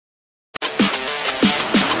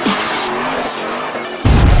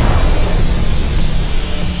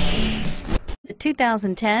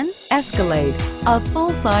2010 Escalade. A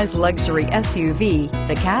full-size luxury SUV,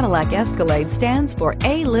 the Cadillac Escalade stands for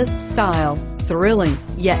A-list style. Thrilling,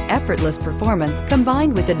 yet effortless performance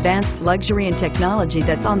combined with advanced luxury and technology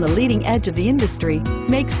that's on the leading edge of the industry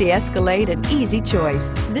makes the Escalade an easy choice.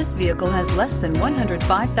 This vehicle has less than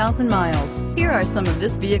 105,000 miles. Here are some of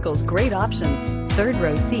this vehicle's great options: third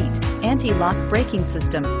row seat, anti-lock braking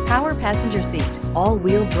system, power passenger seat,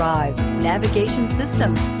 all-wheel drive, navigation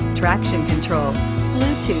system, traction control,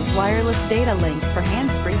 Bluetooth wireless data link for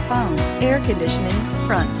hands-free phone, air conditioning,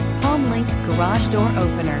 front, home link garage door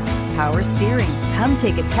opener, power steering. Come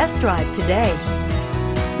take a test drive today.